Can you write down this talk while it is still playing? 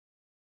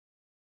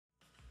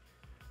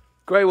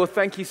Great, well,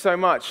 thank you so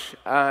much.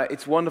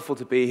 It's wonderful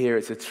to be here.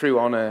 It's a true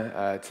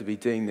honor to be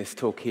doing this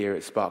talk here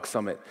at Spark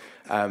Summit.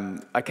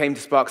 I came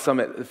to Spark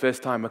Summit the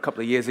first time a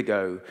couple of years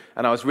ago,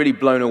 and I was really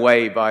blown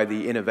away by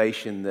the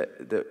innovation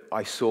that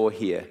I saw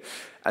here.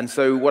 And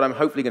so what I'm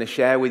hopefully going to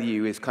share with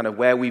you is kind of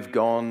where we've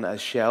gone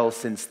as Shell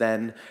since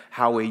then,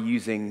 how we're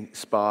using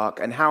Spark,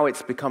 and how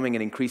it's becoming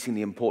an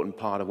increasingly important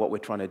part of what we're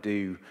trying to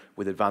do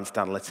with advanced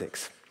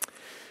analytics.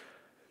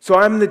 So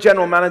I'm the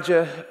General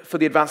Manager for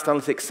the Advanced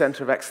Analytics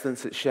Center of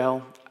Excellence at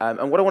Shell.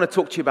 And what I want to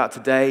talk to you about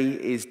today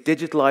is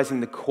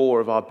digitalizing the core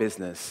of our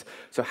business.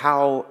 So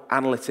how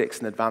analytics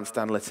and advanced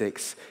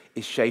analytics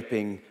is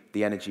shaping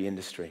the energy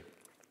industry.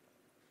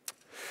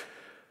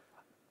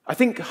 I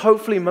think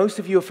hopefully most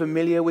of you are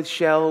familiar with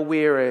Shell.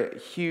 We're a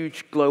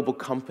huge global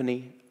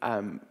company.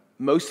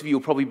 Most of you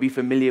will probably be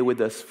familiar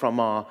with us from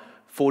our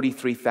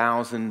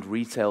 43,000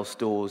 retail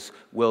stores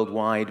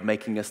worldwide,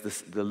 making us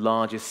the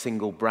largest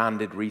single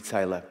branded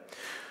retailer.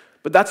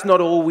 But that's not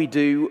all we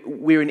do.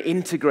 We're an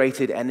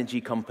integrated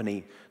energy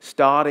company,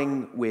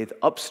 starting with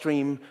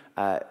upstream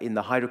in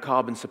the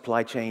hydrocarbon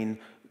supply chain,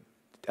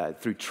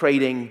 through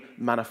trading,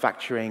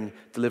 manufacturing,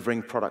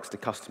 delivering products to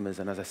customers,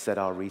 and as I said,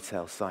 our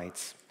retail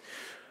sites.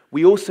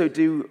 We also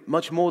do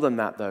much more than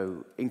that,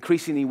 though.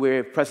 Increasingly,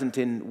 we're present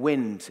in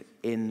wind,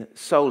 in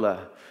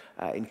solar,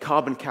 in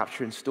carbon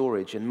capture and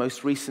storage, and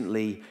most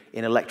recently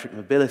in electric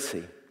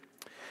mobility.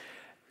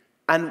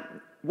 And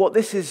what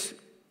this is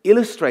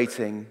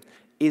illustrating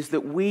is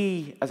that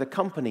we, as a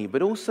company,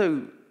 but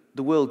also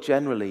the world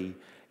generally,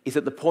 is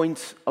at the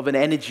point of an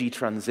energy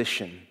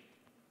transition.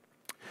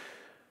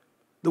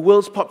 The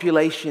world's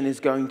population is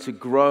going to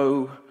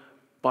grow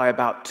by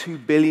about 2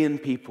 billion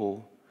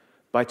people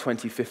by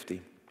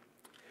 2050.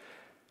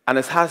 And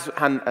as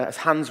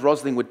Hans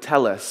Rosling would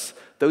tell us,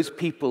 those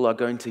people are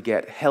going to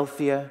get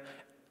healthier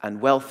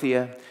and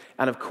wealthier,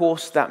 and of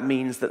course that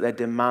means that their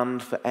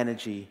demand for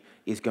energy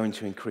is going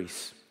to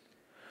increase.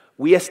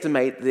 We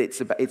estimate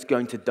that it's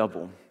going to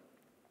double.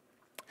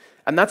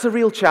 And that's a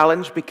real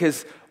challenge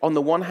because on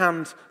the one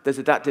hand, there's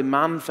that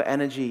demand for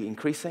energy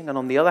increasing, and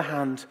on the other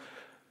hand,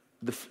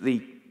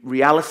 the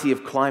reality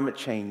of climate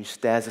change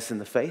stares us in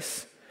the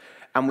face,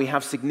 and we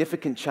have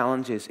significant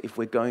challenges if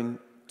we're going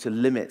to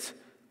limit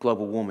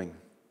global warming.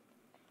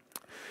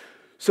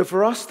 So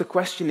for us, the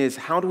question is,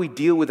 how do we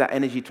deal with that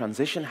energy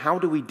transition? How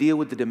do we deal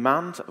with the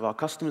demand of our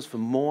customers for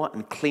more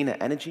and cleaner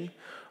energy,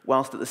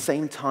 whilst at the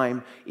same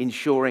time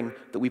ensuring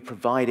that we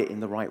provide it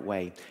in the right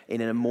way, in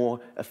a more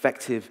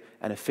effective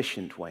and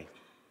efficient way?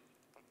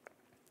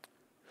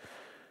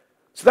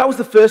 So that was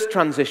the first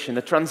transition,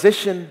 a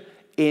transition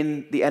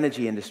in the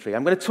energy industry.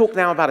 I'm going to talk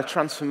now about a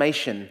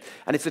transformation,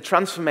 and it's a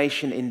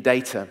transformation in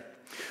data.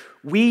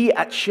 We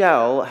at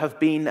Shell have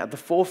been at the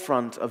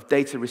forefront of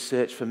data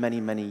research for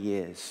many, many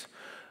years.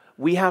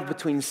 We have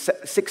between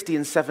 60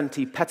 and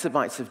 70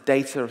 petabytes of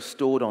data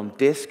stored on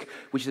disk,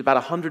 which is about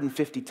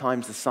 150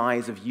 times the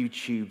size of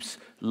YouTube's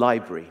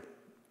library.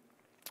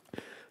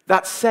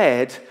 That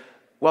said,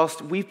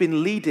 whilst we've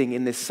been leading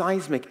in this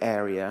seismic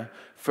area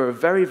for a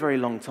very, very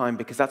long time,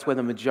 because that's where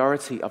the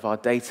majority of our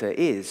data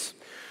is,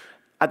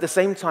 at the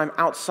same time,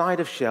 outside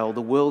of Shell,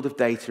 the world of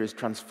data is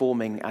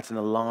transforming at an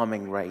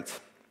alarming rate.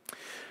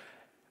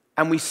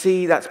 And we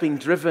see that's being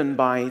driven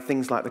by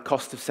things like the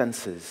cost of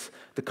sensors,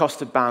 the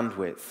cost of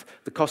bandwidth,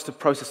 the cost of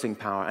processing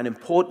power, and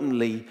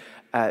importantly,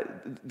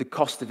 the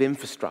cost of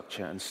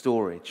infrastructure and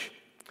storage.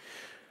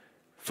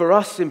 For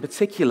us in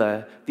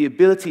particular, the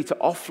ability to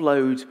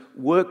offload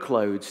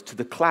workloads to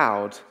the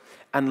cloud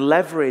and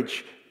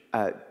leverage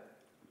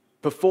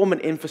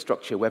performant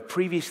infrastructure where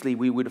previously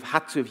we would have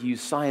had to have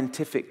used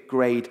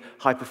scientific-grade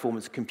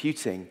high-performance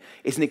computing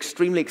is an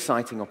extremely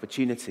exciting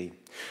opportunity.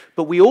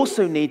 But we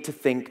also need to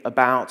think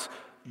about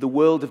the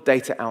world of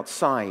data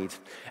outside,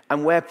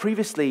 and where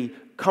previously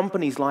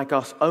companies like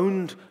us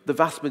owned the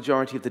vast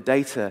majority of the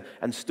data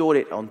and stored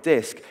it on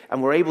disk,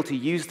 and were able to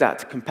use that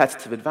to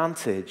competitive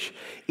advantage,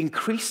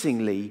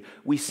 increasingly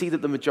we see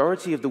that the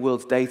majority of the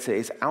world's data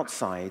is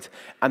outside,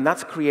 and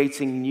that's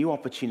creating new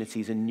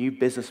opportunities and new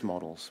business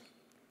models.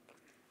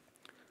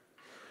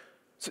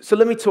 So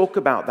let me talk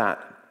about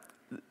that.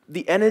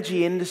 The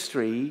energy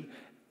industry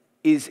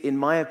is, in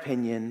my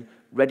opinion,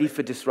 ready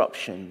for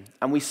disruption,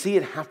 and we see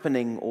it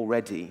happening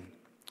already.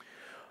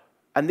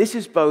 And this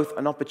is both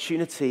an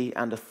opportunity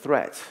and a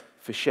threat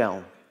for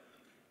Shell.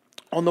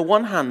 On the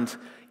one hand,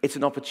 it's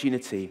an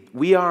opportunity.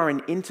 We are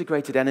an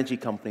integrated energy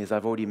company, as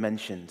I've already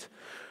mentioned.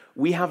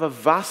 We have a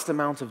vast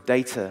amount of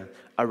data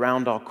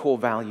around our core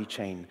value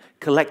chain,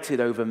 collected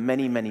over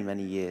many, many,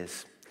 many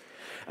years.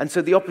 And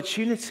so the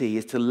opportunity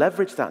is to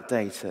leverage that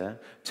data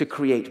to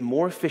create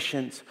more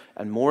efficient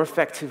and more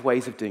effective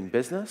ways of doing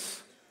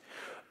business,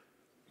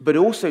 but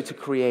also to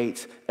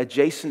create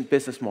adjacent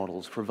business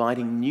models,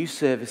 providing new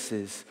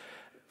services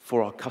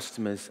for our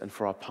customers and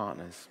for our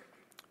partners.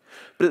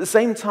 But at the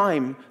same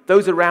time,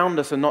 those around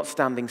us are not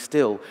standing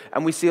still,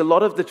 and we see a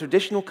lot of the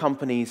traditional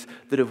companies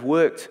that have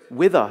worked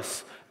with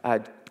us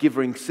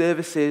giving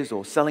services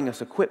or selling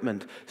us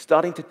equipment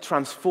starting to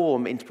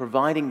transform into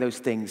providing those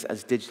things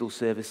as digital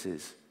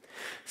services.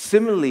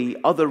 Similarly,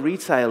 other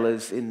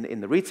retailers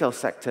in the retail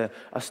sector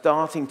are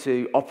starting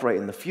to operate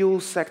in the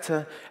fuels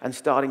sector and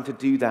starting to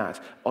do that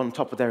on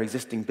top of their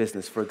existing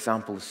business, for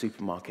example, the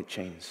supermarket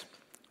chains.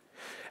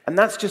 And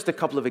that's just a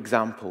couple of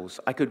examples.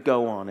 I could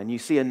go on, and you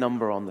see a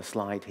number on the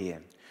slide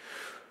here.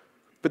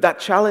 But that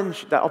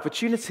challenge, that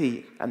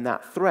opportunity, and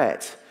that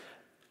threat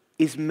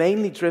is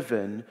mainly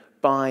driven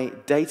by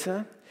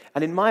data,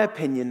 and in my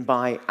opinion,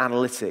 by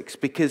analytics,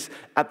 because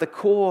at the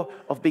core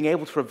of being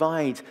able to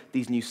provide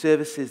these new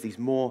services, these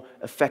more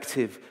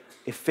effective,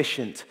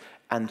 efficient,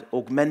 and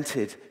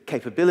augmented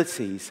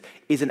capabilities,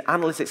 is an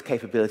analytics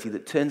capability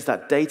that turns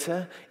that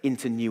data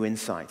into new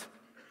insight.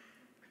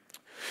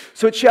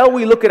 So at Shell,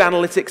 we look at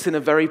analytics in a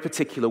very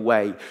particular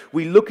way.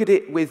 We look at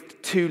it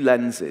with two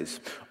lenses.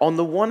 On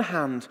the one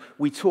hand,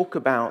 we talk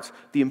about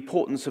the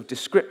importance of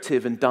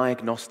descriptive and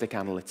diagnostic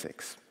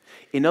analytics.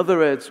 In other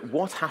words,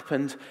 what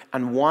happened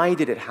and why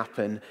did it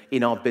happen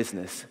in our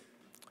business?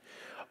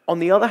 On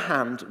the other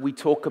hand, we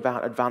talk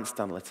about advanced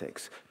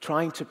analytics,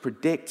 trying to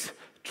predict,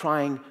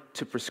 trying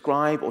to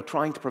prescribe, or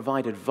trying to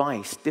provide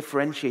advice,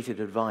 differentiated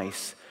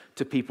advice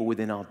to people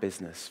within our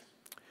business.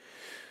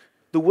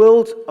 The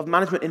world of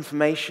management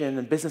information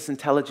and business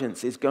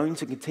intelligence is going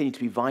to continue to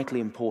be vitally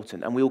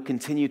important, and we will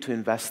continue to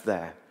invest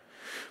there.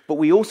 But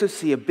we also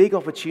see a big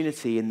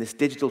opportunity in this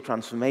digital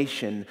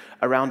transformation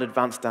around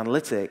advanced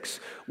analytics,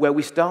 where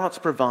we start to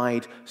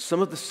provide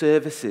some of the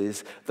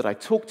services that I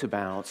talked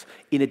about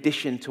in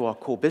addition to our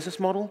core business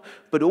model,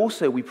 but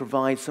also we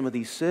provide some of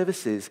these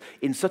services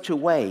in such a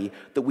way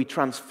that we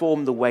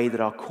transform the way that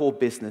our core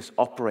business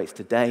operates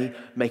today,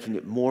 making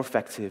it more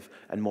effective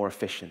and more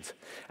efficient.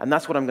 And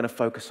that's what I'm going to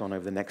focus on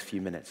over the next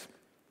few minutes.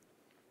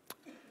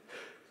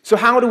 So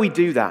how do we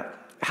do that?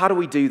 How do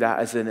we do that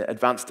as an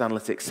advanced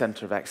analytics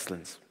center of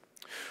excellence?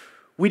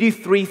 We do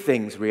three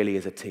things, really,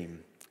 as a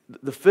team.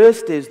 The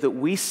first is that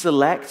we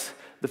select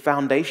the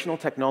foundational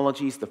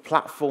technologies, the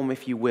platform,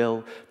 if you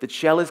will, that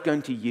Shell is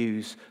going to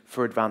use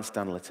for advanced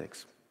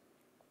analytics.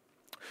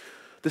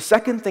 The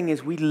second thing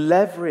is we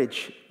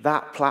leverage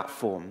that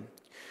platform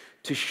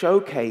to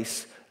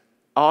showcase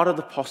art of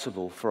the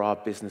possible for our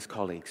business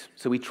colleagues.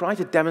 So we try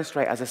to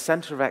demonstrate as a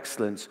center of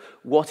excellence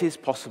what is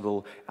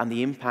possible and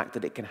the impact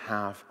that it can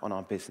have on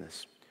our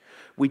business.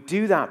 We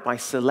do that by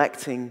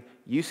selecting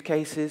use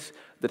cases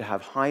that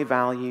have high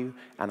value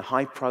and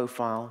high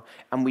profile,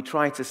 and we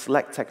try to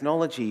select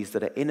technologies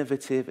that are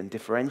innovative and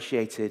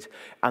differentiated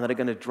and that are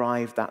going to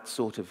drive that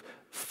sort of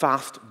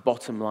fast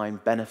bottom line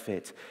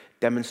benefit,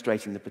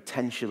 demonstrating the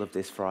potential of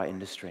this for our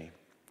industry.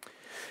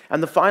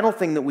 And the final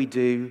thing that we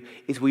do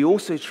is we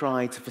also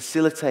try to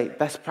facilitate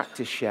best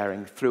practice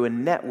sharing through a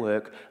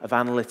network of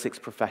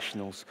analytics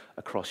professionals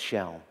across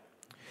Shell.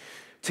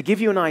 To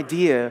give you an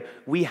idea,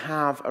 we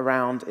have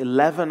around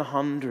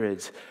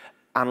 1,100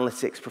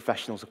 analytics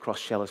professionals across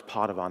Shell as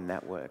part of our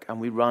network, and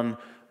we run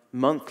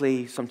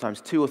monthly, sometimes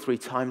 2 or 3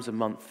 times a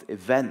month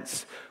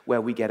events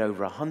where we get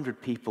over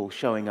 100 people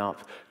showing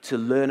up to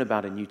learn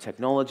about a new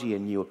technology, a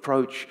new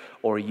approach,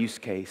 or a use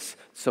case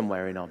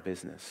somewhere in our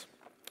business.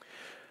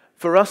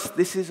 For us,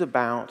 this is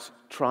about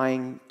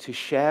trying to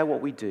share what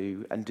we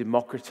do and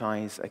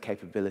democratize a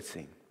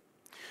capability.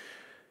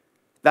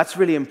 That's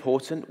really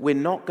important. We're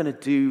not going to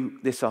do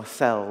this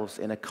ourselves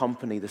in a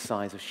company the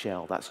size of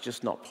Shell. That's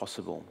just not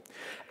possible.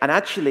 And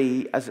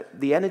actually, as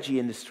the energy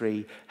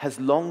industry has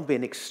long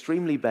been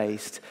extremely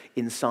based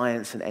in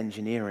science and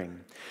engineering.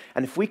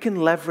 And if we can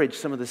leverage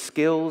some of the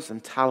skills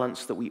and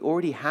talents that we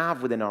already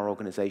have within our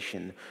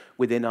organization,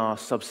 within our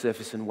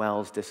subsurface and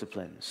wells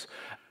disciplines,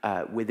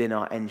 within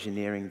our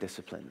engineering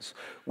disciplines,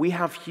 we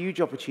have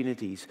huge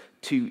opportunities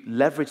to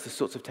leverage the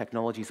sorts of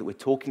technologies that we're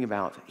talking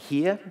about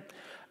here,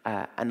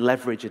 and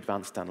leverage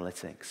advanced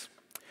analytics.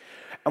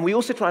 And we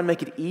also try and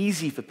make it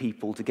easy for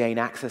people to gain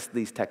access to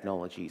these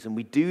technologies, and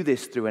we do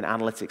this through an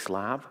analytics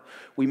lab.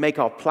 We make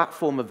our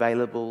platform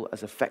available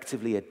as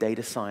effectively a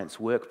data science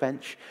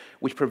workbench,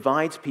 which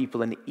provides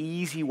people an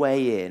easy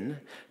way in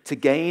to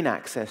gain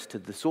access to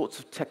the sorts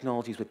of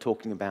technologies we're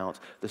talking about,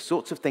 the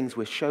sorts of things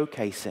we're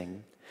showcasing,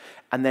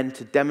 and then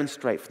to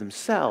demonstrate for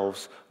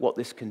themselves what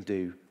this can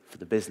do for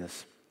the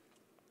business.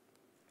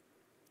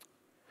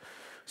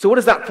 So what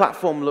does that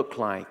platform look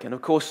like? And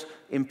of course,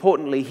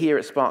 importantly, here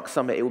at Spark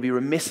Summit, it would be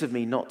remiss of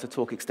me not to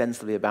talk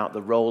extensively about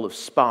the role of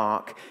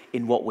Spark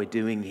in what we're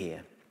doing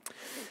here.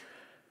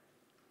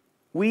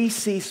 We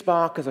see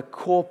Spark as a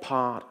core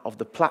part of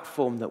the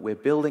platform that we're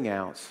building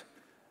out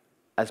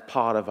as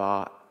part of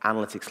our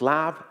analytics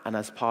lab and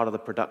as part of the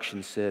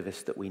production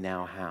service that we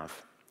now have.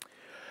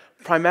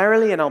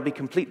 Primarily, and I'll be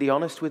completely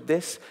honest with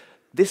this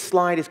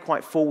slide is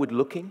quite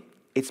forward-looking.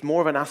 It's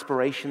more of an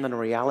aspiration than a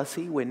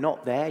reality. We're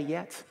not there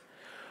yet.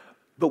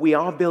 But we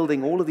are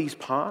building all of these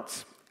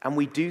parts, and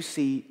we do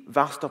see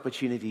vast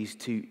opportunities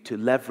to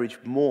leverage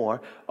more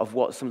of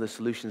what some of the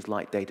solutions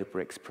like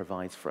Databricks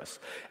provides for us.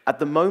 At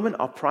the moment,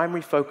 our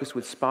primary focus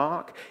with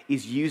Spark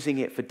is using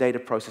it for data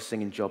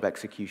processing and job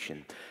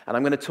execution. And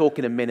I'm going to talk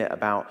in a minute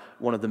about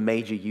one of the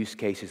major use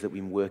cases that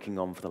we've been working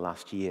on for the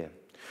last year.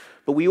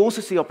 But we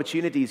also see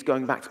opportunities,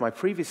 going back to my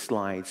previous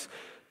slides,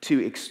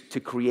 to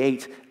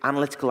create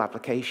analytical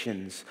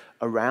applications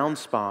around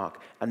Spark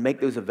and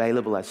make those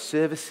available as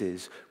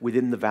services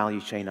within the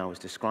value chain I was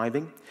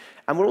describing.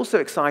 And we're also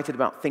excited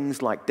about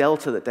things like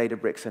Delta that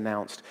Databricks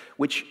announced,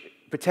 which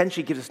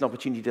potentially gives us an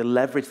opportunity to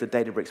leverage the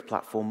Databricks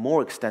platform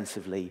more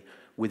extensively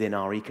within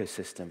our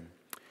ecosystem.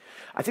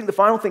 I think the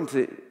final thing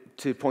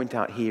to point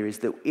out here is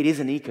that it is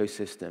an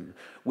ecosystem.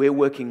 We're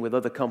working with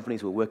other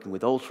companies, we're working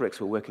with Alteryx,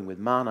 we're working with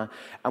Mana,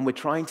 and we're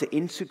trying to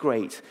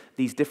integrate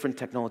these different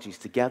technologies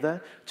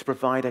together to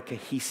provide a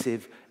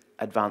cohesive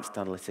advanced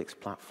analytics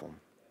platform.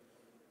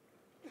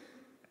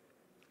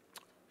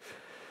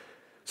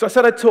 So I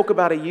said I'd talk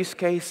about a use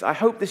case. I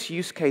hope this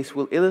use case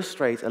will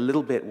illustrate a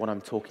little bit what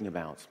I'm talking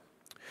about.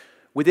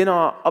 Within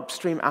our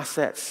upstream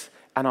assets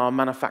and our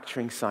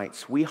manufacturing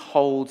sites, we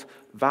hold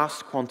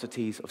vast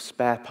quantities of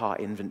spare part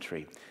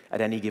inventory at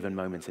any given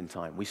moment in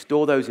time. We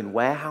store those in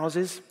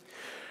warehouses,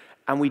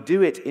 and we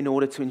do it in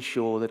order to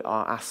ensure that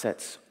our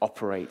assets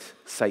operate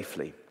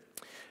safely.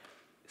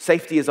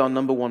 Safety is our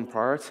 #1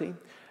 priority,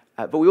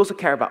 but we also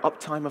care about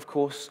uptime, of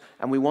course,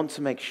 and we want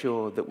to make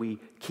sure that we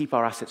keep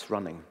our assets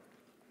running.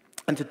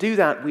 And to do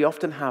that, we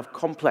often have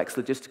complex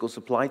logistical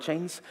supply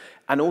chains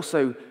and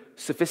also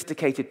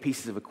sophisticated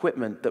pieces of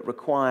equipment that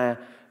require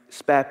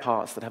spare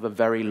parts that have a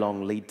very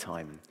long lead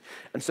time.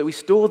 And so we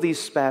store these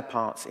spare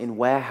parts in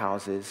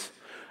warehouses,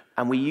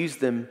 and we use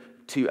them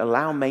to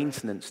allow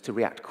maintenance to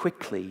react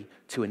quickly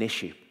to an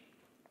issue.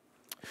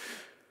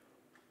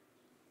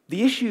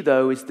 The issue,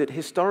 though, is that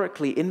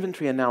historically,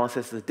 inventory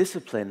analysis as a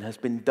discipline has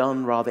been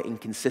done rather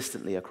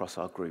inconsistently across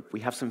our group.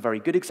 We have some very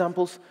good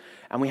examples,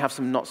 and we have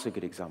some not so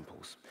good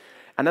examples.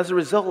 And as a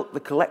result, the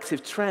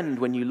collective trend,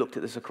 when you looked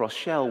at this across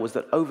Shell, was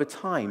that over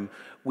time,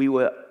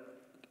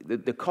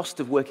 the cost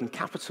of working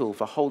capital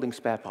for holding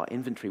spare part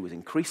inventory was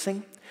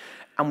increasing,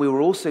 and we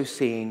were also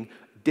seeing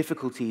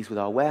difficulties with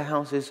our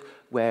warehouses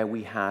where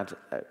we're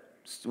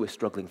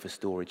struggling for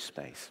storage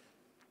space.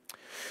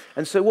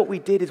 And so what we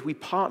did is we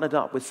partnered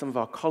up with some of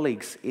our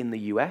colleagues in the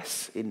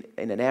US in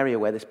an area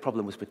where this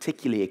problem was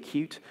particularly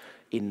acute,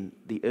 in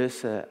the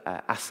Ursa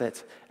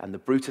asset and the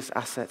Brutus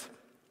asset.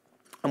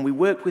 And we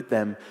worked with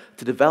them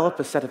to develop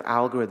a set of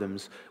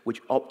algorithms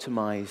which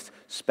optimized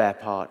spare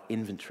part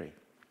inventory.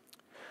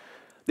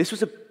 This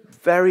was a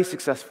very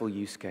successful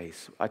use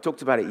case. I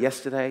talked about it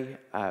yesterday,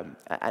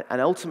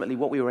 and ultimately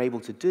what we were able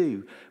to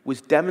do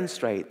was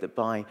demonstrate that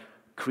by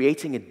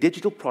creating a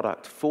digital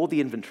product for the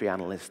inventory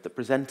analyst that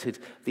presented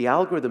the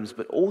algorithms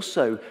but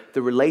also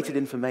the related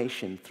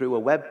information through a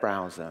web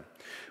browser,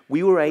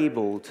 we were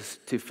able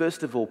to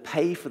first of all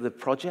pay for the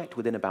project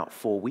within about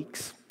 4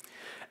 weeks,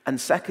 and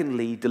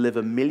secondly,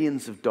 deliver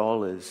millions of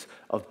dollars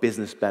of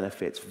business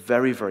benefits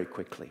very, very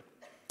quickly.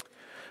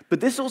 But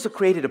this also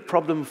created a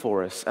problem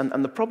for us,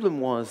 and the problem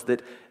was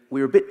that we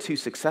were a bit too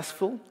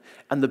successful,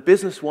 and the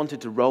business wanted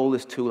to roll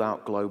this tool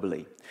out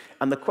globally.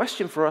 And the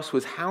question for us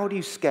was, how do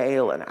you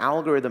scale an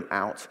algorithm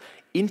out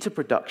into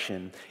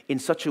production in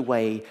such a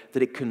way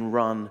that it can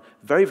run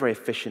very, very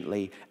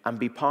efficiently and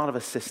be part of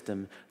a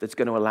system that's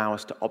going to allow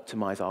us to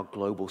optimize our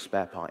global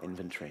spare part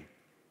inventory?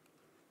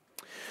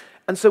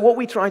 And so what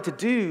we tried to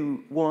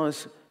do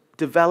was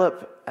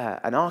develop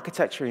an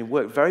architecture and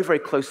work very, very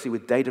closely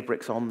with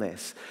Databricks on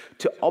this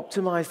to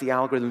optimize the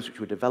algorithms which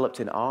were developed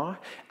in R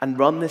and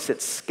run this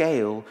at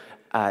scale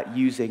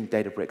using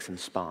Databricks and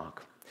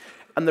Spark.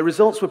 And the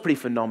results were pretty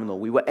phenomenal.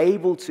 We were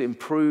able to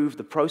improve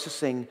the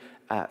processing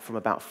from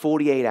about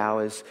 48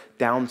 hours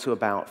down to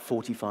about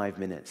 45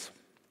 minutes.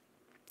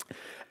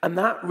 And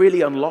that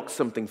really unlocked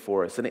something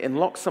for us, and it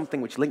unlocked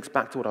something which links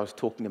back to what I was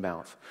talking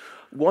about.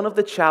 One of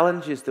the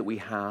challenges that we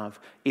have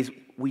is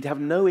we'd have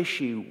no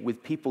issue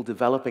with people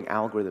developing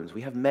algorithms.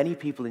 We have many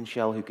people in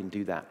Shell who can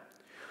do that.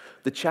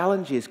 The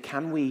challenge is,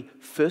 can we,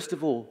 first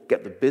of all,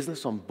 get the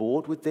business on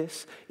board with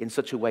this in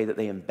such a way that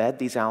they embed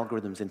these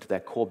algorithms into their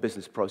core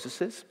business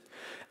processes?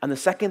 And the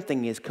second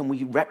thing is, can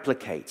we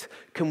replicate?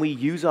 Can we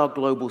use our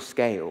global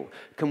scale?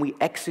 Can we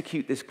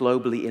execute this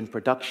globally in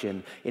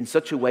production in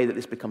such a way that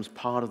this becomes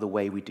part of the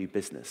way we do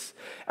business?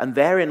 And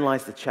therein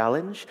lies the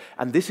challenge,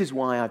 and this is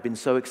why I've been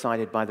so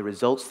excited by the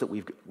results that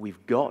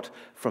we've got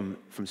from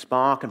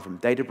Spark and from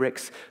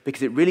Databricks,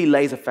 because it really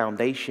lays a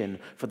foundation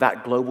for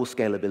that global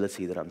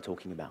scalability that I'm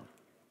talking about.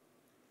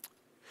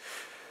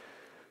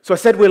 So I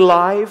said we're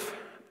live.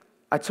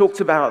 I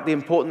talked about the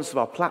importance of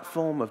our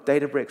platform, of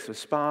Databricks, of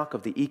Spark,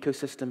 of the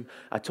ecosystem.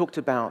 I talked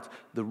about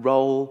the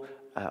role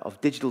of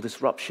digital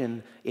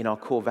disruption in our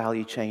core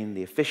value chain,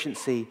 the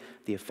efficiency,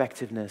 the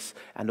effectiveness,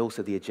 and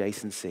also the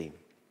adjacency.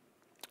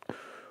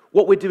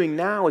 What we're doing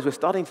now is we're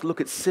starting to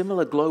look at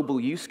similar global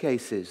use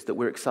cases that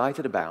we're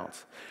excited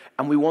about,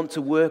 and we want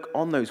to work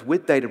on those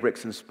with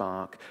Databricks and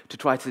Spark to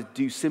try to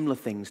do similar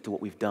things to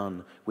what we've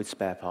done with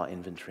spare part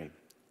inventory.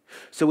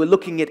 So we're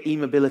looking at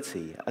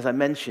e-mobility. As I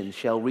mentioned,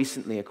 Shell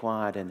recently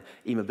acquired an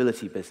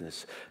e-mobility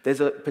business.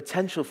 There's a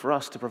potential for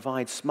us to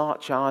provide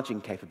smart charging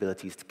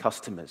capabilities to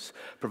customers,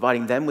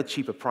 providing them with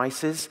cheaper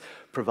prices,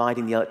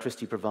 providing the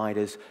electricity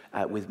providers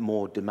with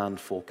more demand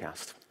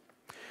forecast.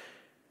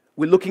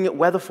 We're looking at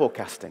weather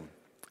forecasting.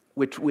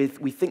 we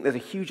think there's a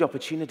huge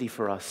opportunity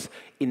for us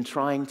in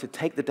trying to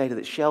take the data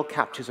that Shell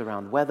captures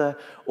around weather,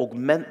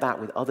 augment that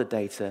with other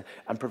data,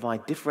 and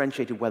provide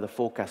differentiated weather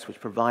forecasts which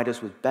provide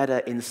us with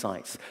better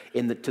insights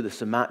to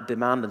the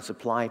demand and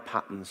supply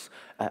patterns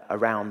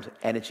around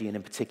energy, and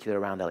in particular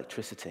around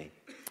electricity.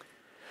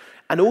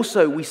 And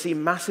also, we see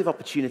massive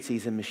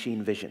opportunities in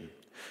machine vision.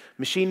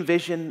 Machine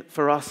vision,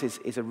 for us,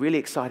 is a really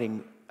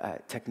exciting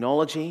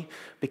technology,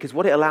 because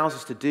what it allows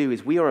us to do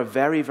is we are a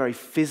very, very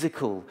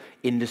physical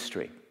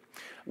industry.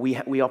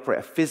 We operate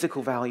a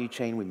physical value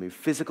chain, we move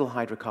physical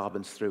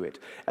hydrocarbons through it,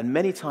 and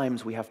many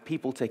times we have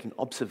people taking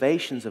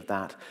observations of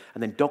that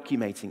and then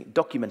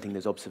documenting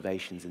those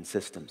observations in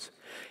systems.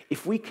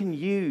 If we can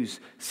use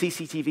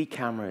CCTV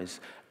cameras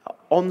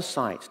on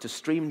site to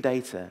stream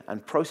data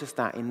and process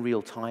that in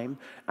real time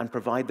and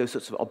provide those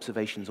sorts of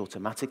observations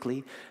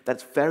automatically,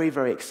 that's very,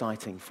 very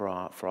exciting for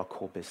our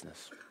core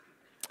business.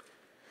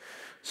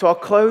 So I'll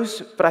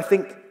close, but I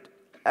think,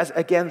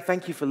 again,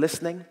 thank you for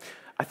listening.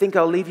 I think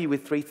I'll leave you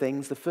with three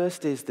things. The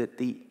first is that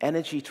the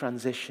energy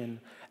transition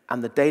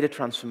and the data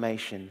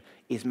transformation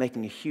is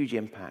making a huge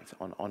impact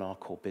on our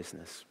core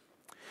business.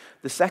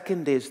 The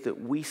second is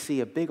that we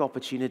see a big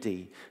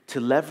opportunity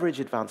to leverage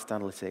advanced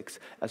analytics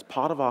as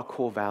part of our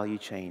core value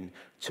chain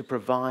to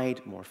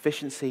provide more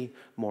efficiency,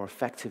 more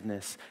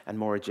effectiveness, and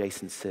more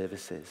adjacent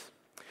services.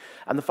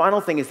 And the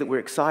final thing is that we're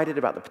excited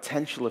about the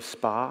potential of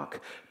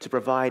Spark to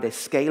provide a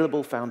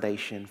scalable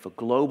foundation for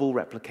global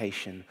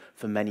replication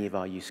for many of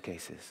our use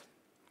cases.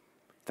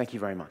 Thank you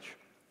very much.